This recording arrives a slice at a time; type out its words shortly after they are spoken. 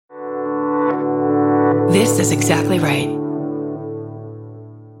This is exactly right.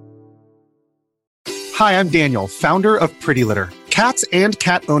 Hi, I'm Daniel, founder of Pretty Litter. Cats and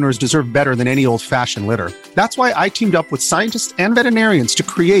cat owners deserve better than any old-fashioned litter. That's why I teamed up with scientists and veterinarians to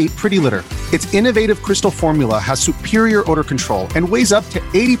create Pretty Litter. Its innovative crystal formula has superior odor control and weighs up to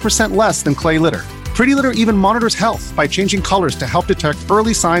 80% less than clay litter. Pretty Litter even monitors health by changing colors to help detect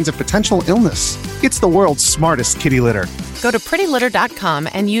early signs of potential illness. It's the world's smartest kitty litter. Go to prettylitter.com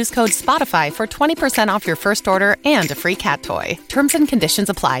and use code SPOTIFY for 20% off your first order and a free cat toy. Terms and conditions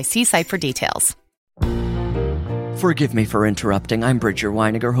apply. See site for details. Forgive me for interrupting. I'm Bridger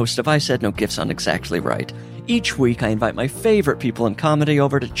Weiniger, host of I Said No Gifts on Exactly Right. Each week, I invite my favorite people in comedy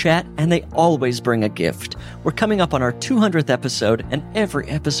over to chat, and they always bring a gift. We're coming up on our 200th episode, and every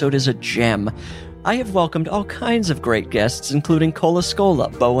episode is a gem. I have welcomed all kinds of great guests, including Cola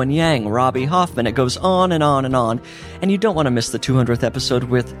Scola, Bowen Yang, Robbie Hoffman. It goes on and on and on. And you don't want to miss the 200th episode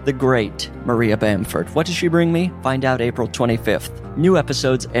with the great Maria Bamford. What does she bring me? Find out April 25th. New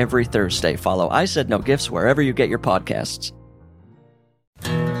episodes every Thursday. Follow I Said No Gifts wherever you get your podcasts.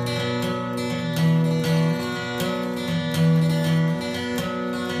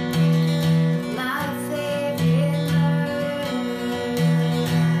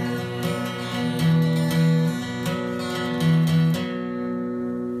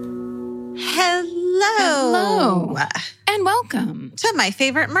 Hello. And welcome to my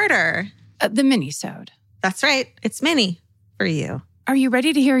favorite murder. The Minisode. That's right. It's mini for you. Are you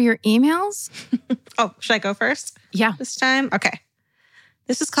ready to hear your emails? Oh, should I go first? Yeah. This time? Okay.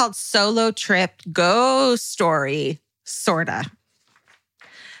 This is called Solo Trip Ghost Story, sorta.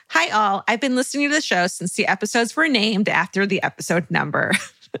 Hi, all. I've been listening to the show since the episodes were named after the episode number.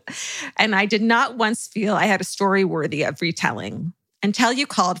 And I did not once feel I had a story worthy of retelling until you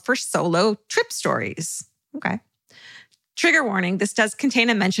called for solo trip stories. Okay. Trigger warning, this does contain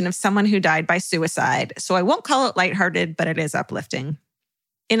a mention of someone who died by suicide, so I won't call it lighthearted, but it is uplifting.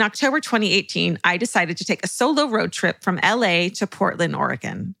 In October 2018, I decided to take a solo road trip from LA to Portland,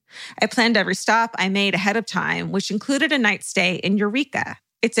 Oregon. I planned every stop I made ahead of time, which included a night stay in Eureka.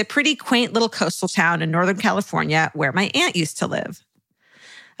 It's a pretty quaint little coastal town in Northern California where my aunt used to live.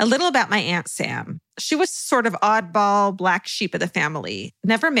 A little about my Aunt Sam. She was sort of oddball, black sheep of the family,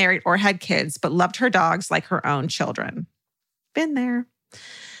 never married or had kids, but loved her dogs like her own children. Been there.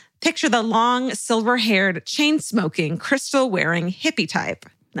 Picture the long, silver-haired, chain-smoking, crystal-wearing hippie type.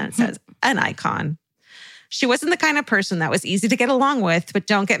 Then it says, an icon. She wasn't the kind of person that was easy to get along with, but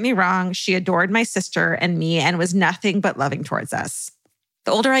don't get me wrong, she adored my sister and me and was nothing but loving towards us.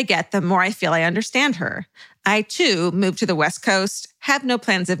 The older I get, the more I feel I understand her. I, too, moved to the West Coast, have no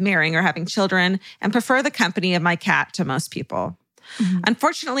plans of marrying or having children, and prefer the company of my cat to most people. Mm-hmm.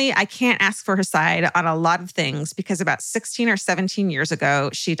 Unfortunately, I can't ask for her side on a lot of things because about 16 or 17 years ago,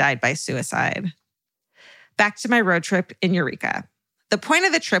 she died by suicide. Back to my road trip in Eureka. The point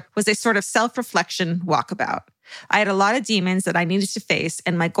of the trip was a sort of self-reflection walkabout. I had a lot of demons that I needed to face,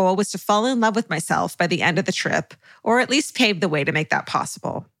 and my goal was to fall in love with myself by the end of the trip, or at least pave the way to make that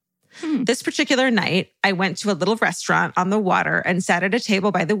possible. This particular night, I went to a little restaurant on the water and sat at a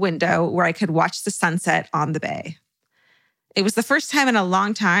table by the window where I could watch the sunset on the bay. It was the first time in a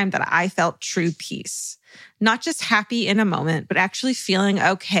long time that I felt true peace. Not just happy in a moment, but actually feeling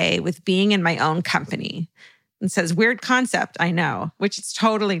okay with being in my own company. It says, weird concept, I know, which it's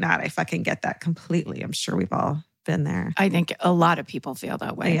totally not. I fucking get that completely. I'm sure we've all been there. I think a lot of people feel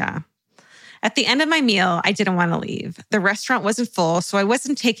that way. Yeah. At the end of my meal, I didn't want to leave. The restaurant wasn't full, so I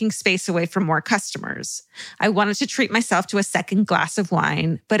wasn't taking space away from more customers. I wanted to treat myself to a second glass of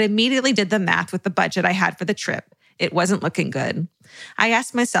wine, but immediately did the math with the budget I had for the trip. It wasn't looking good. I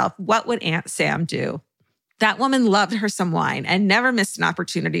asked myself, what would Aunt Sam do? That woman loved her some wine and never missed an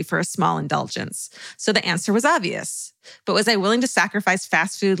opportunity for a small indulgence. So the answer was obvious. But was I willing to sacrifice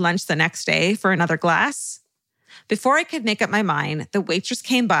fast food lunch the next day for another glass? Before I could make up my mind, the waitress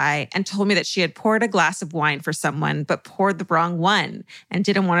came by and told me that she had poured a glass of wine for someone, but poured the wrong one and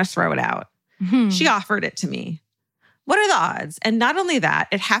didn't want to throw it out. She offered it to me. What are the odds? And not only that,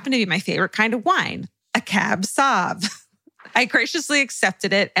 it happened to be my favorite kind of wine, a Cab Sauv. I graciously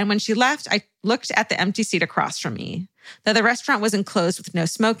accepted it, and when she left, I looked at the empty seat across from me. Though the restaurant was enclosed with no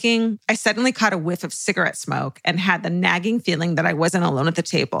smoking, I suddenly caught a whiff of cigarette smoke and had the nagging feeling that I wasn't alone at the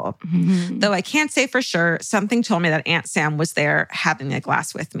table. Though I can't say for sure, something told me that Aunt Sam was there having a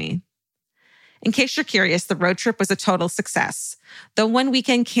glass with me. In case you're curious, the road trip was a total success. Though one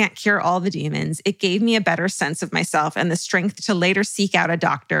weekend can't cure all the demons, it gave me a better sense of myself and the strength to later seek out a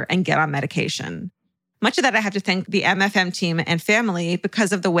doctor and get on medication. Much of that I have to thank the MFM team and family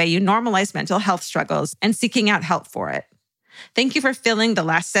because of the way you normalize mental health struggles and seeking out help for it. Thank you for filling the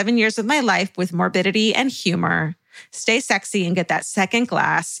last 7 years of my life with morbidity and humor. Stay sexy and get that second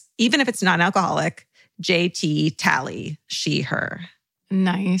glass, even if it's non-alcoholic. JT Tally, she, her.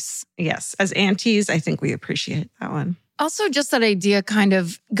 Nice. Yes. As aunties, I think we appreciate that one. Also, just that idea kind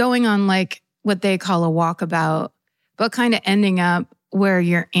of going on like what they call a walkabout, but kind of ending up where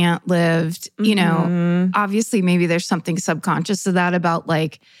your aunt lived. You know, obviously, maybe there's something subconscious to that about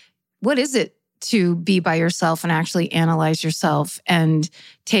like, what is it to be by yourself and actually analyze yourself and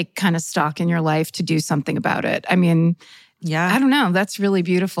take kind of stock in your life to do something about it? I mean, yeah, I don't know. That's really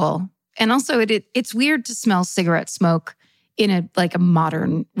beautiful. And also, it's weird to smell cigarette smoke in a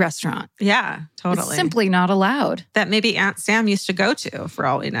modern restaurant. Yeah, totally. It's simply not allowed. That maybe Aunt Sam used to go to, for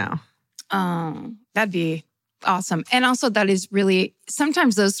all we know. That'd be awesome. And also that is really,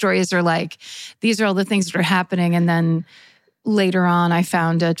 sometimes those stories are like, these are all the things that are happening. And then later on, I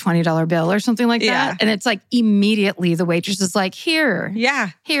found a $20 bill or something like that. And it's like immediately the waitress is like, here.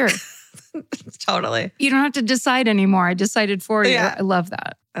 Yeah. Here. Totally. You don't have to decide anymore. I decided for you. Yeah. I love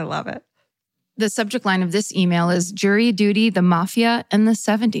that. I love it. The subject line of this email is Jury Duty, the Mafia in the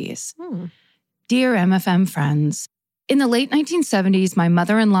 70s. Dear MFM friends, in the late 1970s, my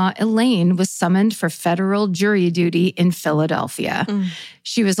mother-in-law, Elaine, was summoned for federal jury duty in Philadelphia.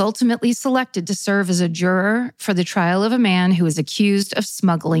 She was ultimately selected to serve as a juror for the trial of a man who was accused of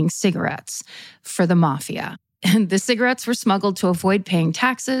smuggling cigarettes for the mafia. And the cigarettes were smuggled to avoid paying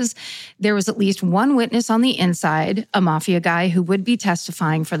taxes. There was at least one witness on the inside, a mafia guy who would be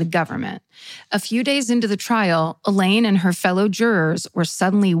testifying for the government. A few days into the trial, Elaine and her fellow jurors were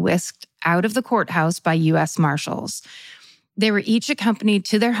suddenly whisked out of the courthouse by U.S. Marshals. They were each accompanied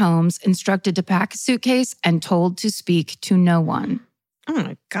to their homes, instructed to pack a suitcase, and told to speak to no one. Oh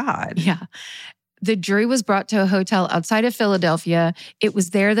my God. Yeah. The jury was brought to a hotel outside of Philadelphia. It was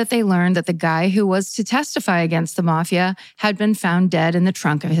there that they learned that the guy who was to testify against the mafia had been found dead in the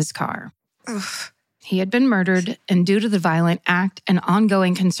trunk of his car. He had been murdered, and due to the violent act and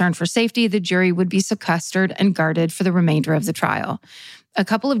ongoing concern for safety, the jury would be sequestered and guarded for the remainder of the trial. A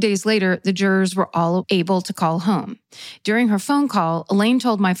couple of days later, the jurors were all able to call home. During her phone call, Elaine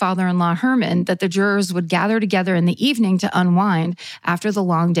told my father-in-law, Herman, that the jurors would gather together in the evening to unwind after the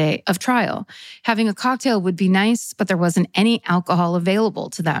long day of trial. Having a cocktail would be nice, but there wasn't any alcohol available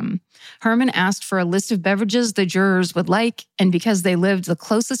to them. Herman asked for a list of beverages the jurors would like, and because they lived the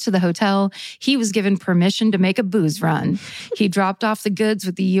closest to the hotel, he was given permission to make a booze run. He dropped off the goods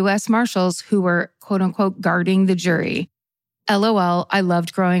with the U.S. Marshals who were, quote-unquote, guarding the jury. LOL, I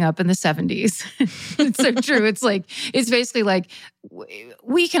loved growing up in the 70s. It's so true. It's basically like,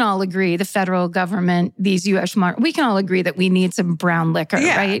 we can all agree, the federal government, these U.S. we can all agree that we need some brown liquor,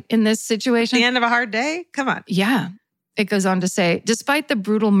 right? In this situation. The end of a hard day? Come on. Yeah. It goes on to say, despite the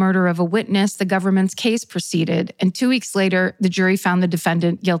brutal murder of a witness, the government's case proceeded, and 2 weeks later, the jury found the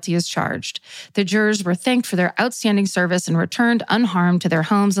defendant guilty as charged. The jurors were thanked for their outstanding service and returned unharmed to their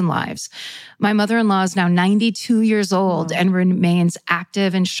homes and lives. My mother-in-law is now 92 years old and remains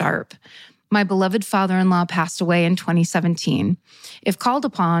active and sharp. My beloved father-in-law passed away in 2017. If called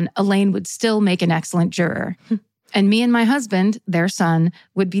upon, Elaine would still make an excellent juror. And me and my husband, their son,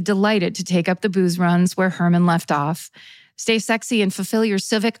 would be delighted to take up the booze runs where Herman left off. Stay sexy and fulfill your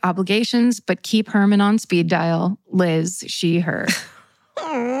civic obligations, but keep Herman on speed dial. Liz, she, her.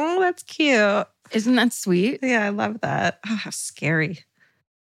 Oh, that's cute. Isn't that sweet? Yeah, I love that. Oh, how scary.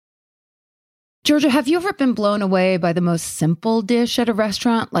 Georgia, have you ever been blown away by the most simple dish at a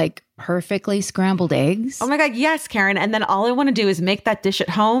restaurant, like perfectly scrambled eggs? Oh my God, yes, Karen. And then all I want to do is make that dish at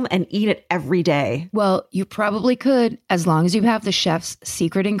home and eat it every day. Well, you probably could, as long as you have the chef's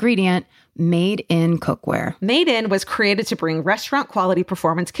secret ingredient, Made in cookware. Made in was created to bring restaurant quality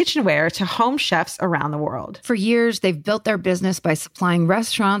performance kitchenware to home chefs around the world. For years, they've built their business by supplying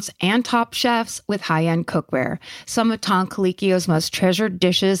restaurants and top chefs with high-end cookware. Some of Tom Colicchio's most treasured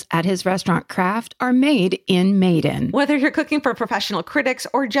dishes at his restaurant Craft are made in Made in. Whether you're cooking for professional critics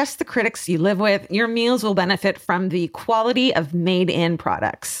or just the critics you live with, your meals will benefit from the quality of Made in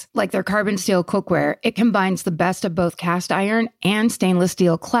products. Like their carbon steel cookware, it combines the best of both cast iron and stainless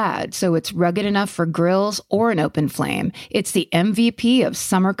steel clad, so it's rugged enough for grills or an open flame. It's the MVP of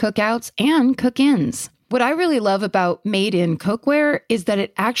summer cookouts and cook-ins. What I really love about Made in cookware is that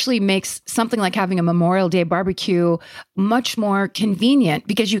it actually makes something like having a Memorial Day barbecue much more convenient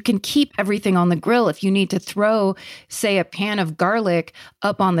because you can keep everything on the grill. If you need to throw, say, a pan of garlic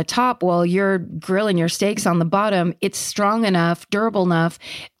up on the top while you're grilling your steaks on the bottom, it's strong enough, durable enough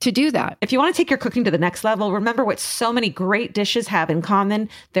to do that. If you want to take your cooking to the next level, remember what so many great dishes have in common.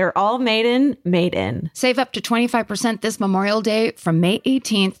 They're all made in. Save up to 25% this Memorial Day from May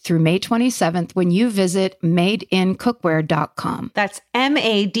 18th through May 27th when you visit visit madeincookware.com. That's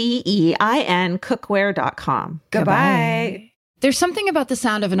MADEIN cookware.com. Goodbye. There's something about the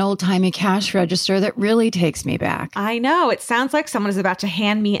sound of an old-timey cash register that really takes me back. I know. It sounds like someone is about to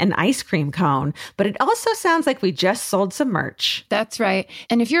hand me an ice cream cone, but it also sounds like we just sold some merch. That's right.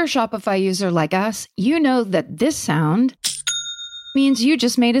 And if you're a Shopify user like us, you know that this sound means you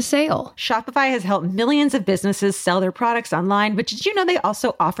just made a sale. Shopify has helped millions of businesses sell their products online, but did you know they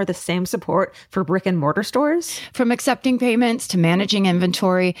also offer the same support for brick and mortar stores? From accepting payments to managing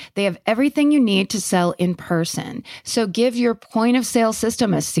inventory, they have everything you need to sell in person. So give your point of sale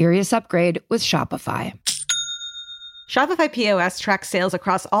system a serious upgrade with Shopify. Shopify POS tracks sales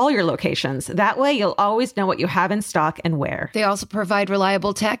across all your locations. That way, you'll always know what you have in stock and where. They also provide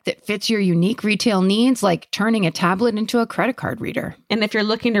reliable tech that fits your unique retail needs, like turning a tablet into a credit card reader. And if you're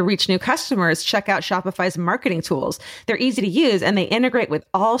looking to reach new customers, check out Shopify's marketing tools. They're easy to use, and they integrate with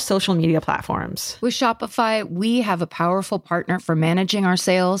all social media platforms. With Shopify, we have a powerful partner for managing our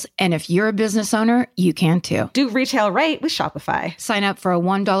sales. And if you're a business owner, you can too. Do retail right with Shopify. Sign up for a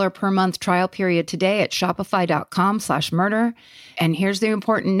 $1 per month trial period today at shopify.com/murder. And here's the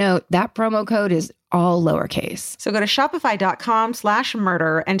important note, that promo code is all lowercase. So go to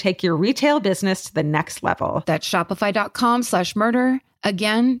shopify.com/murder and take your retail business to the next level. That's shopify.com/murder.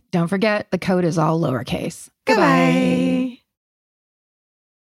 Again, don't forget, the code is all lowercase. Goodbye.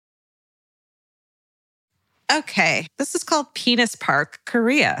 Okay, this is called Penis Park,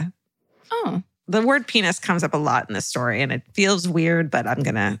 Korea. Oh. The word penis comes up a lot in this story, and it feels weird, but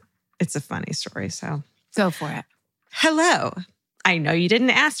it's a funny story, so. Go for it. Hello. I know you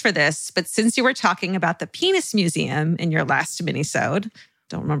didn't ask for this, but since you were talking about the Penis Museum in your last minisode,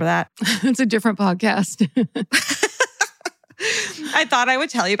 don't remember that? It's a different podcast. I thought I would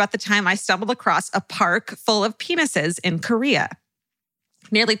tell you about the time I stumbled across a park full of penises in Korea.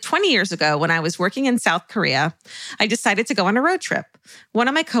 Nearly 20 years ago, when I was working in South Korea, I decided to go on a road trip. One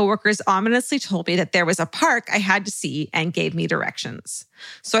of my coworkers ominously told me that there was a park I had to see and gave me directions.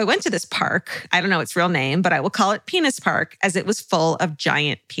 So I went to this park. I don't know its real name, but I will call it Penis Park, as it was full of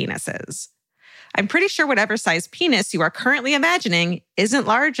giant penises. I'm pretty sure whatever size penis you are currently imagining isn't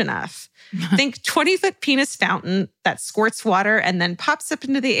large enough. Think 20-foot penis fountain that squirts water and then pops up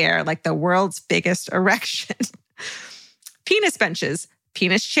into the air like the world's biggest erection. Penis benches,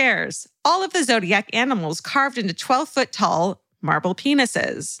 penis chairs, all of the zodiac animals carved into 12-foot tall marble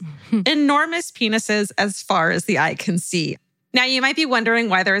penises. Enormous penises as far as the eye can see. Now, you might be wondering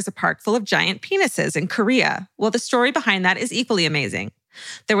why there is a park full of giant penises in Korea. Well, the story behind that is equally amazing.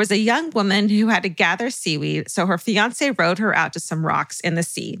 There was a young woman who had to gather seaweed, so her fiancé rowed her out to some rocks in the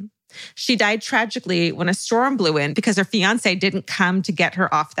sea. She died tragically when a storm blew in because her fiancé didn't come to get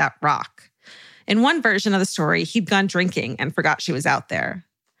her off that rock. In one version of the story, he'd gone drinking and forgot she was out there.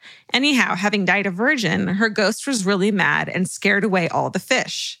 Anyhow, having died a virgin, her ghost was really mad and scared away all the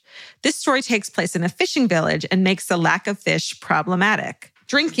fish. This story takes place in a fishing village and makes the lack of fish problematic.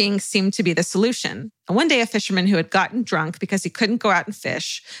 Drinking seemed to be the solution. One day, a fisherman who had gotten drunk because he couldn't go out and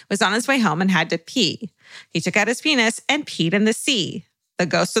fish was on his way home and had to pee. He took out his penis and peed in the sea. The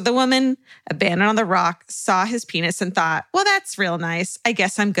ghost of the woman, abandoned on the rock, saw his penis and thought, well, that's real nice. I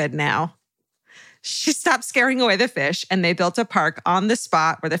guess I'm good now. She stopped scaring away the fish, and they built a park on the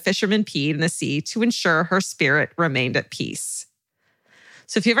spot where the fisherman peed in the sea to ensure her spirit remained at peace.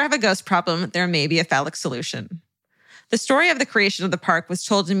 So if you ever have a ghost problem, there may be a phallic solution. The story of the creation of the park was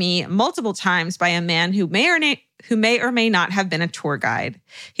told to me multiple times by a man who may or may not have been a tour guide.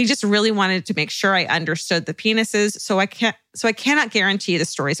 He just really wanted to make sure I understood the penises, so I cannot guarantee the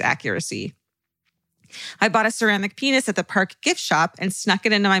story's accuracy. I bought a ceramic penis at the park gift shop and snuck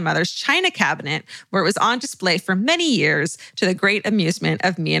it into my mother's china cabinet, where it was on display for many years to the great amusement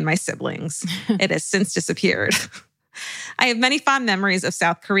of me and my siblings. It has since disappeared. I have many fond memories of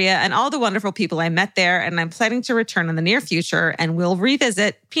South Korea and all the wonderful people I met there, and I'm planning to return in the near future and will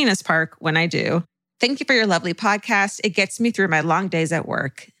revisit Penis Park when I do. Thank you for your lovely podcast. It gets me through my long days at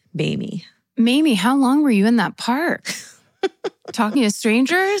work. Mamie. Mamie, how long were you in that park? Talking to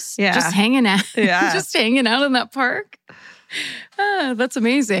strangers? Yeah. Just hanging out. Yeah. Just hanging out in that park? That's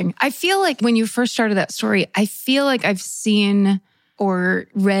amazing. I feel like when you first started that story, I feel like I've seen or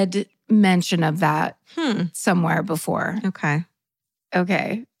read mention of that somewhere before. Okay.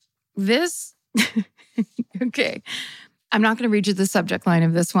 This, okay. I'm not going to read you the subject line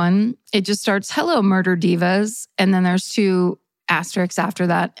of this one. It just starts, hello, murder divas. And then there's 2 asterisks after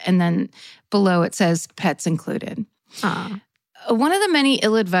that. And then below it says, pets included. One of the many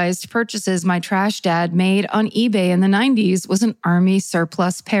ill-advised purchases my trash dad made on eBay in the 90s was an Army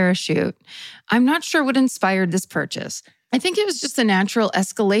surplus parachute. I'm not sure what inspired this purchase. I think it was just the natural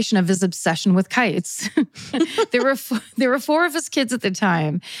escalation of his obsession with kites. There were 4 of us kids at the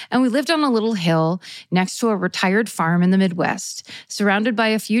time, and we lived on a little hill next to a retired farm in the Midwest, surrounded by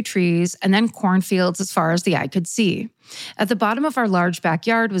a few trees and then cornfields as far as the eye could see. At the bottom of our large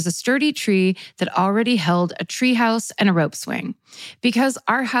backyard was a sturdy tree that already held a treehouse and a rope swing. Because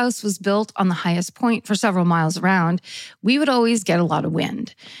our house was built on the highest point for several miles around, we would always get a lot of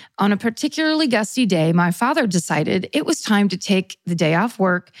wind. On a particularly gusty day, my father decided it was time to take the day off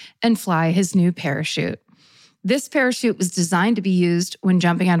work and fly his new parachute. This parachute was designed to be used when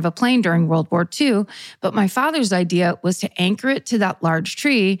jumping out of a plane during World War II, but my father's idea was to anchor it to that large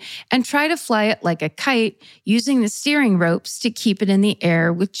tree and try to fly it like a kite using the steering ropes to keep it in the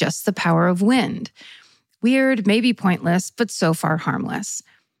air with just the power of wind. Weird, maybe pointless, but so far harmless.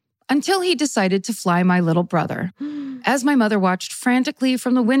 Until he decided to fly my little brother. As my mother watched frantically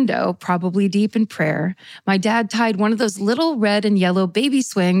from the window, probably deep in prayer, my dad tied one of those little red and yellow baby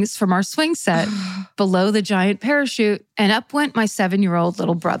swings from our swing set below the giant parachute, and up went my 7-year-old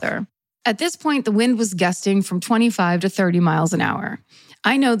little brother. At this point, the wind was gusting from 25 to 30 miles an hour.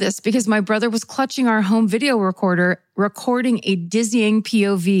 I know this because my brother was clutching our home video recorder, recording a dizzying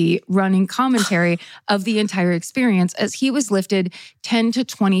POV running commentary of the entire experience as he was lifted 10 to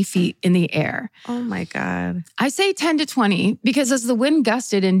 20 feet in the air. Oh my God. I say 10 to 20 because as the wind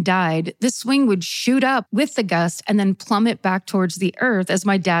gusted and died, the swing would shoot up with the gust and then plummet back towards the earth as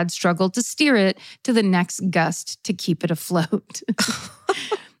my dad struggled to steer it to the next gust to keep it afloat.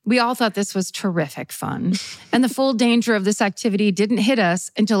 We all thought this was terrific fun. And the full danger of this activity didn't hit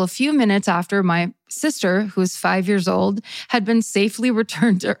us until a few minutes after my sister, who was 5 years old, had been safely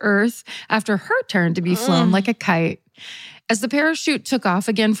returned to Earth after her turn to be flown like a kite. As the parachute took off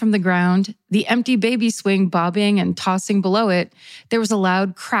again from the ground, the empty baby swing bobbing and tossing below it, there was a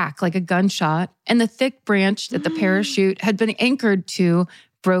loud crack like a gunshot, and the thick branch that the parachute had been anchored to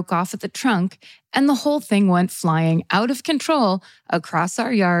broke off at the trunk, and the whole thing went flying out of control across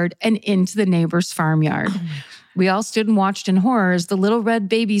our yard and into the neighbor's farmyard. We all stood and watched in horror as the little red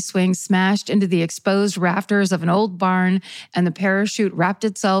baby swing smashed into the exposed rafters of an old barn, and the parachute wrapped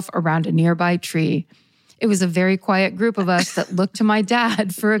itself around a nearby tree. It was a very quiet group of us that looked to my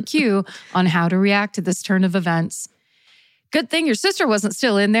dad for a cue on how to react to this turn of events. "Good thing your sister wasn't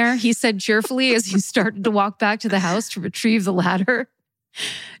still in there," he said cheerfully as he started to walk back to the house to retrieve the ladder.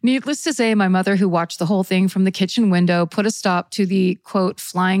 Needless to say, my mother, who watched the whole thing from the kitchen window, put a stop to the, quote,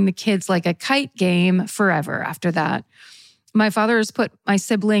 flying the kids like a kite game forever after that. My father has put my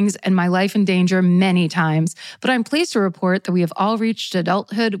siblings and my life in danger many times, but I'm pleased to report that we have all reached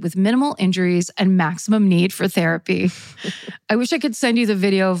adulthood with minimal injuries and maximum need for therapy. I wish I could send you the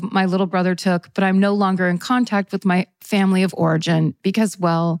video of my little brother took, but I'm no longer in contact with my family of origin because,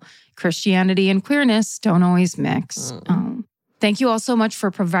 well, Christianity and queerness don't always mix. Thank you all so much for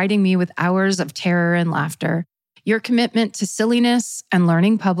providing me with hours of terror and laughter. Your commitment to silliness and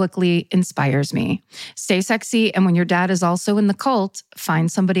learning publicly inspires me. Stay sexy, and when your dad is also in the cult,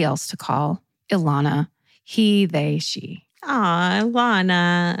 find somebody else to call. Ilana. He, they, she. Aw,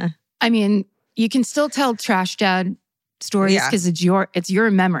 Ilana. I mean, you can still tell trash dad stories because it's your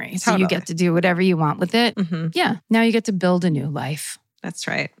memory. So you get to do whatever you want with it. Yeah. Now you get to build a new life. That's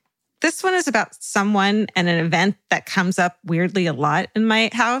right. This one is about someone and an event that comes up weirdly a lot in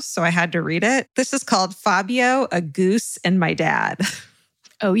my house, so I had to read it. This is called Fabio, a Goose, and My Dad.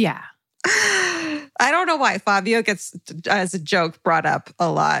 Oh, yeah. I don't know why Fabio gets, as a joke, brought up a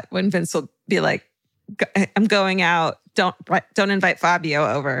lot when Vince will be like, "I'm going out. Don't invite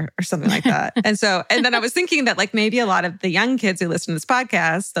Fabio over," or something like that. And then I was thinking that like maybe a lot of the young kids who listen to this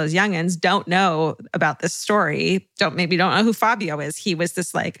podcast, those youngins, don't know about this story. Don't know who Fabio is. He was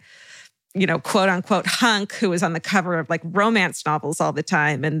this like, quote unquote hunk who was on the cover of like romance novels all the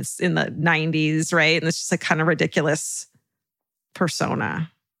time and in the 90s, right? And it's just like kind of ridiculous persona.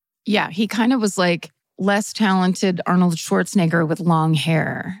 Yeah, he kind of was like less talented Arnold Schwarzenegger with long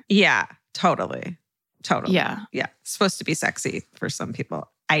hair. Yeah, totally. Yeah. Supposed to be sexy for some people.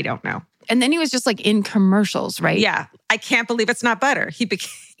 I don't know. And then he was just like in commercials, right? Yeah. I can't believe it's not butter. He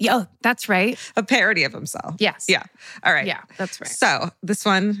became that's right. a parody of himself. Yes. Yeah. All right. Yeah, that's right. So this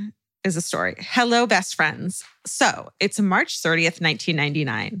one is a story. Hello, best friends. So it's March 30th,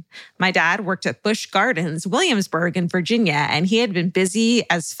 1999. My dad worked at Busch Gardens, Williamsburg in Virginia, and he had been busy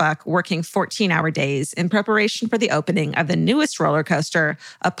as fuck working 14-hour days in preparation for the opening of the newest roller coaster,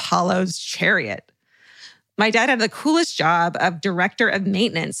 Apollo's Chariot. My dad had the coolest job of director of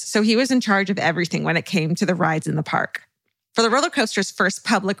maintenance, so he was in charge of everything when it came to the rides in the park. For the roller coaster's first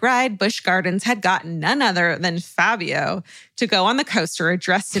public ride, Busch Gardens had gotten none other than Fabio to go on the coaster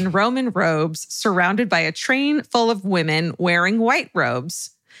dressed in Roman robes, surrounded by a train full of women wearing white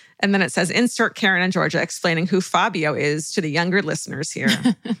robes. And then it says, insert Karen and Georgia explaining who Fabio is to the younger listeners here.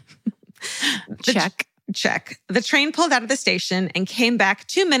 Check. The train pulled out of the station and came back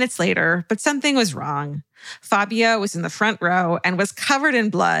 2 minutes later, but something was wrong. Fabio was in the front row and was covered in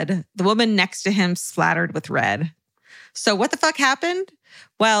blood, the woman next to him splattered with red. So what the fuck happened?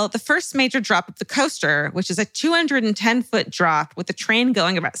 Well, the first major drop of the coaster, which is a 210-foot drop with the train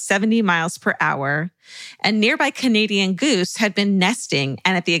going about 70 miles per hour, and nearby Canadian goose had been nesting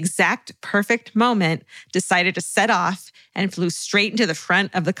and at the exact perfect moment decided to set off and flew straight into the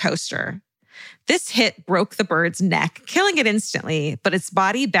front of the coaster. This hit broke the bird's neck, killing it instantly, but its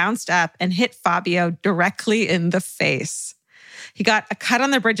body bounced up and hit Fabio directly in the face. He got a cut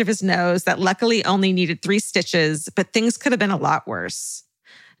on the bridge of his nose that luckily only needed 3 stitches, but things could have been a lot worse.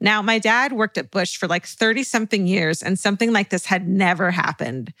 Now, my dad worked at Busch for like 30-something years, and something like this had never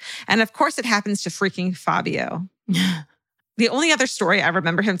happened. And of course, it happens to freaking Fabio. The only other story I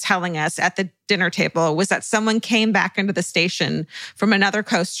remember him telling us at the dinner table was that someone came back into the station from another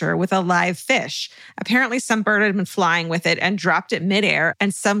coaster with a live fish. Apparently, some bird had been flying with it and dropped it midair,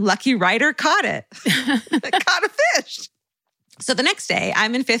 and some lucky rider caught it. Caught a fish. So the next day,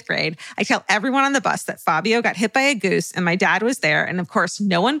 I'm in 5th grade. I tell everyone on the bus that Fabio got hit by a goose and my dad was there. And of course,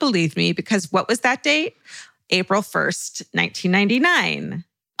 no one believed me because what was that date? April 1st, 1999.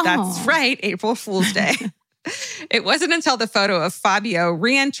 That's right, April Fool's Day. It wasn't until the photo of Fabio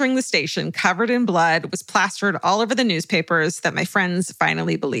re-entering the station covered in blood was plastered all over the newspapers that my friends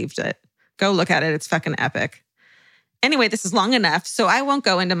finally believed it. Go look at it. It's fucking epic. Anyway, this is long enough, so I won't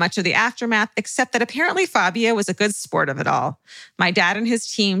go into much of the aftermath, except that apparently Fabio was a good sport of it all. My dad and his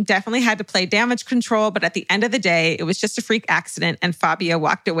team definitely had to play damage control, but at the end of the day, it was just a freak accident and Fabio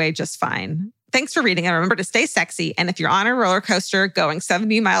walked away just fine. Thanks for reading, and remember to stay sexy. And if you're on a roller coaster going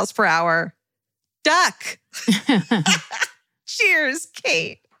 70 miles per hour, duck. Cheers,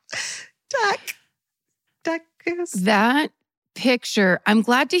 Kate. Duck goose. That picture, I'm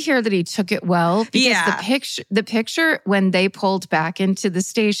glad to hear that he took it well, because the picture when they pulled back into the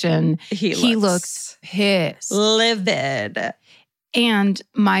station, he looks pissed. Livid. And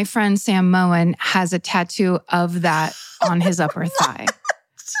my friend Sam Moen has a tattoo of that on his upper thigh.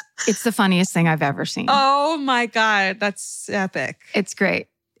 It's the funniest thing I've ever seen. Oh my God, that's epic. It's great.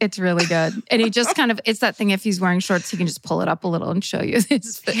 It's really good. And he just kind of, it's that thing, if he's wearing shorts, he can just pull it up a little and show you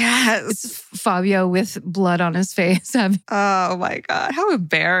his face. Yes. It's Fabio with blood on his face. Oh my God, how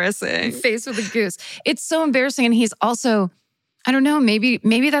embarrassing. Face with a goose. It's so embarrassing. And he's also, I don't know,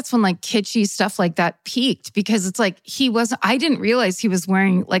 maybe that's when like kitschy stuff like that peaked, because it's like I didn't realize he was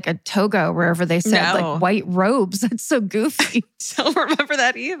wearing like a toga wherever they said like white robes. That's so goofy. Don't remember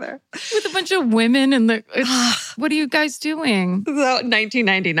that either. With a bunch of women and what are you guys doing?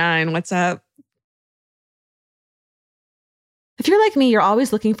 1999, what's up? If you're like me, you're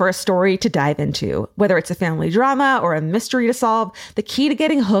always looking for a story to dive into. Whether it's a family drama or a mystery to solve, the key to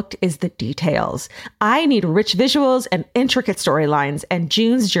getting hooked is the details. I need rich visuals and intricate storylines, and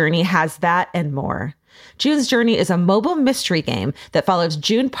June's Journey has that and more. June's Journey is a mobile mystery game that follows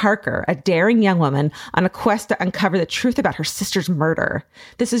June Parker, a daring young woman, on a quest to uncover the truth about her sister's murder.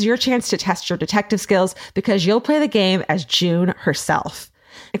 This is your chance to test your detective skills because you'll play the game as June herself.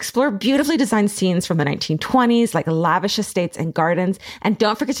 Explore beautifully designed scenes from the 1920s, like lavish estates and gardens, and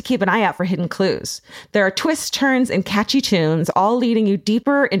don't forget to keep an eye out for hidden clues. There are twists, turns, and catchy tunes, all leading you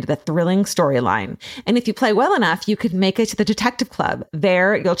deeper into the thrilling storyline. And if you play well enough, you could make it to the Detective Club.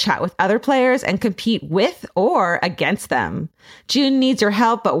 There, you'll chat with other players and compete with or against them. June needs your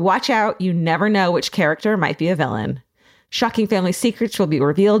help, but watch out, you never know which character might be a villain. Shocking family secrets will be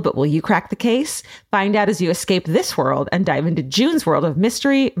revealed, but will you crack the case? Find out as you escape this world and dive into June's world of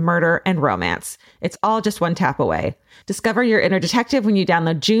mystery, murder, and romance. It's all just one tap away. Discover your inner detective when you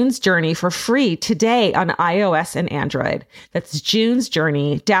download June's Journey for free today on iOS and Android. That's June's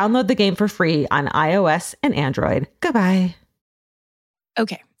Journey. Download the game for free on iOS and Android. Goodbye.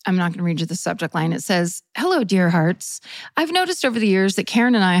 Okay. I'm not going to read you the subject line. It says, "Hello, dear hearts. I've noticed over the years that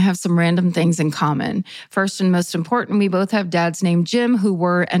Karen and I have some random things in common. First and most important, we both have dads named Jim who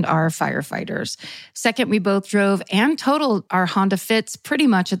were and are firefighters. Second, we both drove and totaled our Honda Fits pretty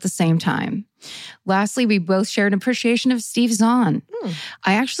much at the same time. Lastly, we both shared an appreciation of Steve Zahn.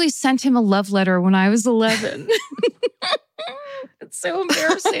 I actually sent him a love letter when I was 11. It's so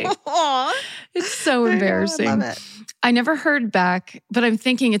embarrassing. It's so embarrassing. I love it. I never heard back, but I'm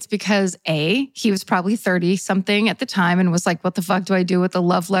thinking it's because A, he was probably 30-something at the time and was like, what the fuck do I do with a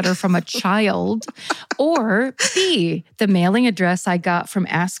love letter from a child? Or B, the mailing address I got from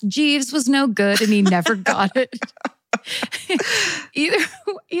Ask Jeeves was no good and he never got it.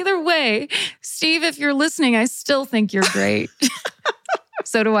 Either way, Steve, if you're listening, I still think you're great.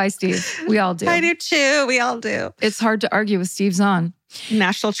 So do I, Steve. We all do. I do too. We all do. It's hard to argue with Steve Zahn.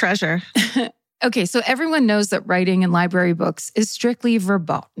 National treasure. Okay, so everyone knows that writing in library books is strictly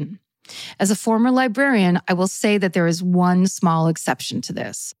verboten. As a former librarian, I will say that there is one small exception to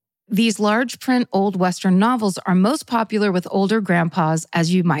this. These large print old Western novels are most popular with older grandpas,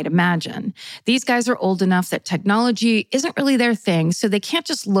 as you might imagine. These guys are old enough that technology isn't really their thing, so they can't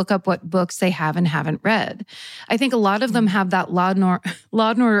just look up what books they have and haven't read. I think a lot of them have that Law and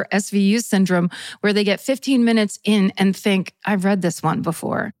Order SVU syndrome where they get 15 minutes in and think, I've read this one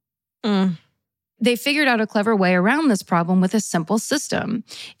before. They figured out a clever way around this problem with a simple system.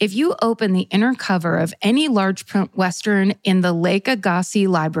 If you open the inner cover of any large print Western in the Lake Agassiz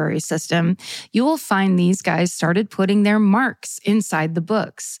library system, you will find these guys started putting their marks inside the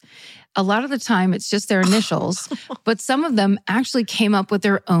books. A lot of the time, it's just their initials, but some of them actually came up with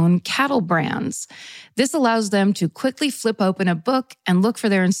their own cattle brands. This allows them to quickly flip open a book and look for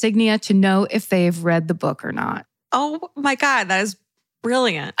their insignia to know if they've read the book or not. Oh my God, that is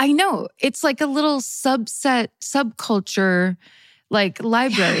brilliant. I know. It's like a little subculture, like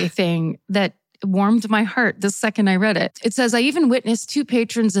library thing that warmed my heart the second I read it. It says, I even witnessed two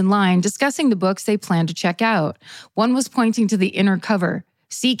patrons in line discussing the books they planned to check out. One was pointing to the inner cover.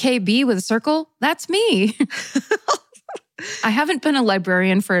 CKB with a circle? That's me. I haven't been a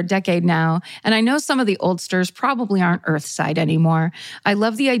librarian for a decade now, and I know some of the oldsters probably aren't Earthside anymore. I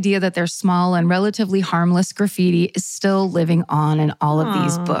love the idea that their small and relatively harmless graffiti is still living on in all of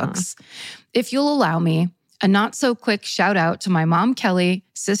these books. If you'll allow me, a not-so-quick shout-out to my mom, Kelly,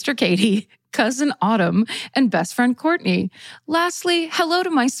 sister Katie, cousin Autumn, and best friend Courtney. Lastly, hello to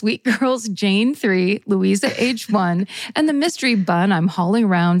my sweet girls, Jane 3, Louisa age 1, and the mystery bun I'm hauling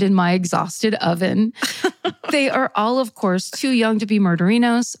around in my exhausted oven. They are all, of course, too young to be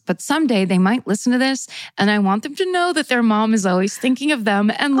murderinos, but someday they might listen to this, and I want them to know that their mom is always thinking of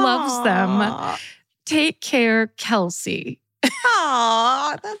them and loves them. Take care, Kelsey.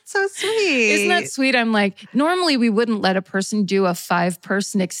 Aw, that's so sweet. Isn't that sweet? I'm like, normally we wouldn't let a person do a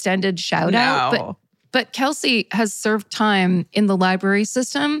 5-person extended shout out, but Kelsey has served time in the library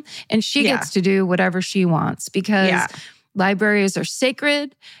system and she gets to do whatever she wants because libraries are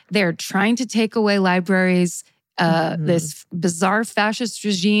sacred. They're trying to take away libraries. This bizarre fascist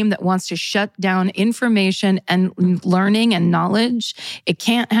regime that wants to shut down information and learning and knowledge. It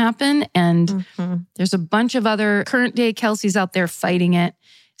can't happen. And there's a bunch of other current day Kelseys out there fighting it.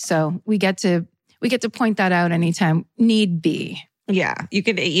 So we get to point that out anytime need be. Yeah. You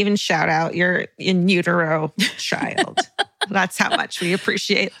could even shout out your in utero child. That's how much we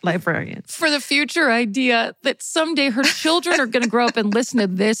appreciate librarians. For the future idea that someday her children are going to grow up and listen to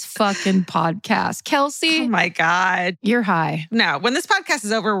this fucking podcast. Kelsey. Oh my God. You're high. No, when this podcast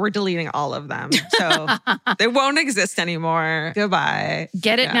is over, we're deleting all of them. So they won't exist anymore. Goodbye.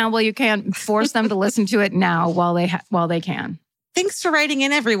 Get it now while you can. Force them to listen to it now while they can. Thanks for writing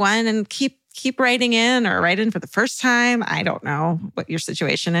in, everyone. And keep writing in or write in for the first time. I don't know what your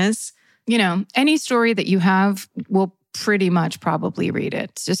situation is. You know, any story that you have will pretty much probably read it.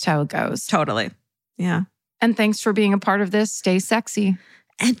 It's just how it goes. Totally. Yeah. And thanks for being a part of this. Stay sexy.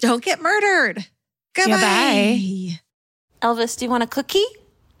 And don't get murdered. Goodbye. Yeah, bye. Elvis, do you want a cookie?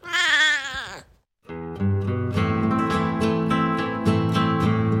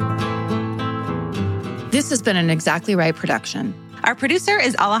 This has been an Exactly Right production. Our producer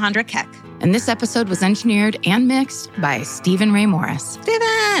is Alejandra Keck. And this episode was engineered and mixed by Stephen Ray Morris.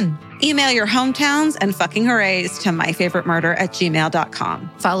 Stephen! Email your hometowns and fucking hoorays to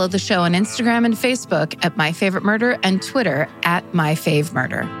myfavoritemurder@gmail.com. Follow the show on Instagram and Facebook at myfavoritemurder and Twitter at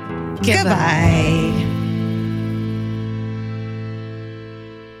myfavemurder. Goodbye.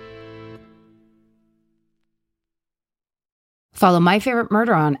 Follow My Favorite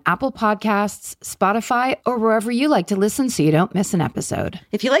Murder on Apple Podcasts, Spotify, or wherever you like to listen so you don't miss an episode.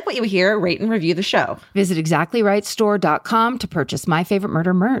 If you like what you hear, rate and review the show. Visit exactlyrightstore.com to purchase My Favorite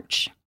Murder merch.